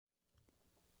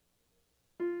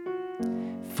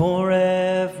For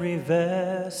every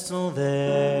vessel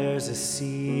there's a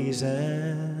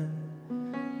season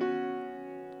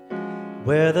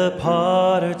where the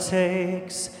potter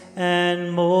takes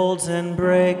and molds and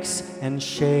breaks and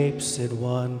shapes it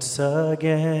once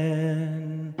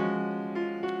again.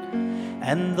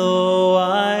 And though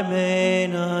I may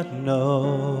not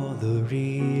know the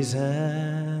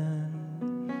reason,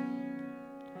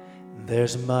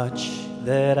 there's much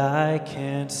that I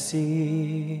can't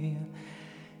see.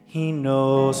 He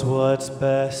knows what's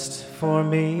best for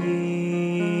me.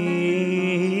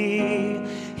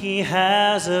 He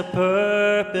has a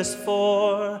purpose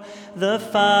for the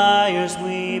fires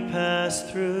we pass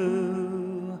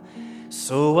through.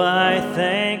 So I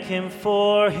thank Him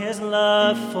for His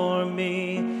love for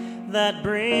me that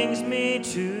brings me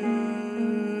to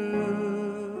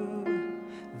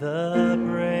the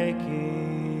breaking.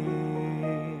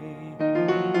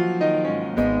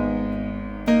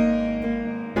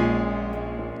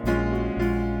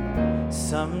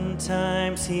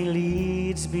 Sometimes He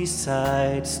leads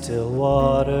beside still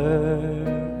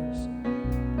waters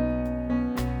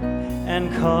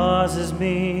and causes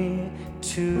me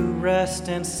to rest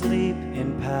and sleep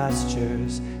in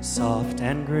pastures soft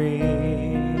and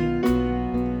green.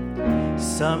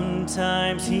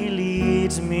 Sometimes He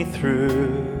leads me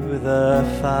through the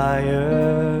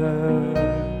fire,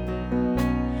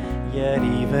 yet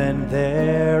even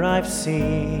there I've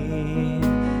seen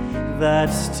that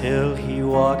still He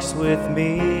walks with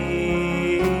me.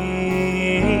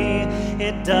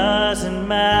 It doesn't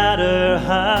matter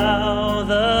how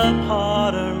the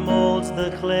potter molds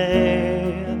the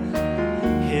clay.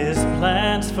 His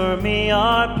plans for me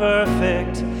are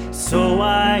perfect, so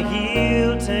I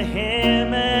yield to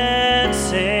Him and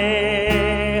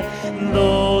say,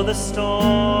 though the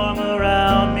storm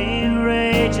around me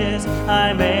rages,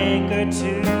 I'm anchored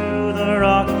to the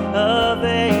rock of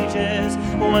ages.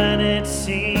 When it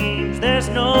seems there's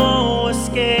no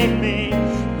escaping,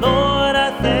 Lord,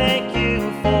 I thank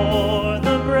You for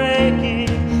the breaking.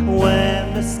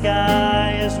 When the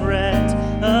sky is rent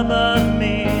above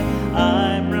me,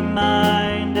 I'm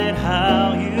reminded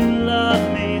how You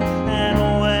love me.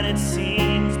 And when it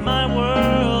seems my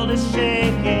world is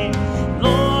shaking,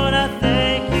 Lord, I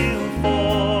thank You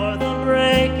for the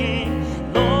breaking.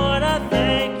 Lord, I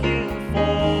thank You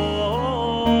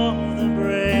for the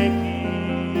breaking.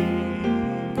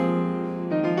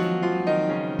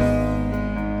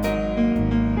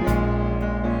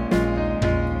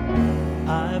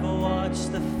 I've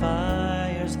watched the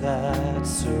fires that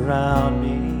surround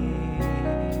me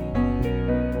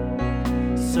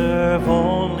serve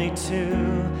only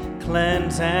to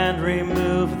cleanse and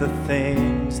remove the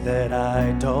things that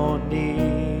I don't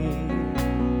need.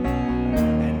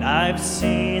 And I've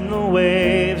seen the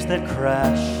waves that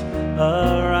crash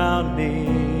around me.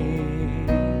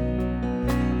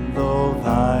 Though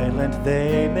violent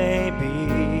they may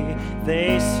be,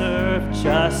 they serve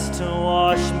just to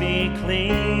wash me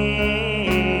clean.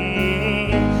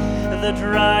 The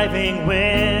driving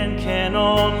wind can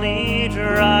only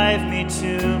drive me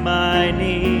to my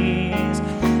knees,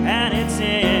 and it's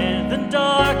in the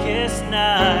darkest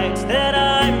nights that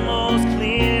I most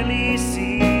clearly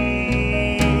see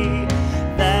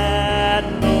that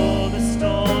though the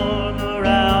storm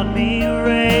around me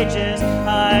rages,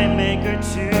 I'm anchored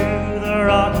to the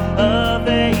rock of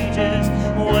ages.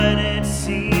 When it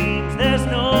seems there's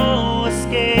no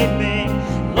escaping,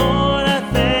 Lord, I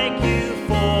thank You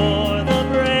for the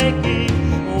breaking.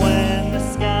 When the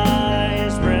sky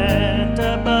is rent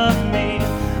above me,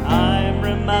 I'm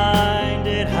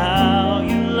reminded how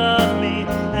You love me.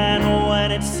 And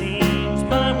when it seems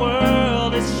my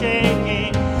world is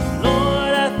shaking,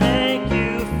 Lord, I thank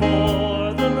You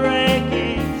for the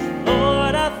breaking.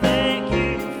 Lord, I thank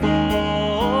You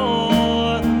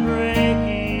for the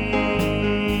breaking.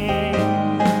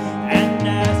 And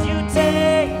as You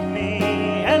take me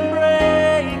and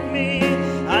break me,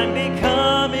 I'm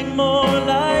becoming more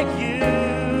like You.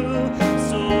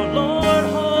 So Lord,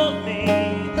 hold me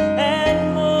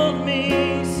and mold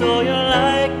me so Your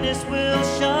likeness will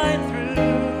shine through.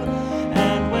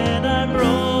 And when I'm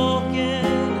broken,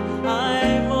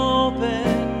 I'm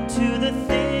open to the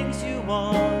things You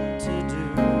want to do.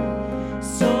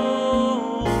 So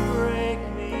break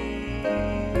me,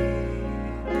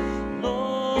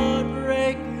 Lord,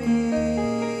 break me.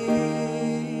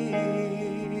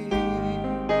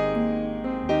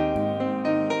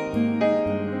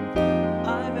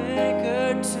 I'm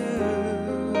anchored to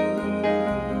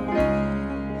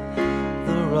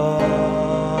the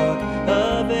rock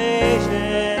of ages,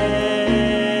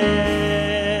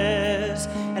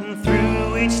 and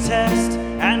through each test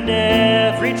and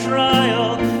every every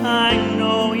trial. I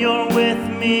know you're with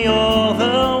me all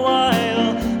the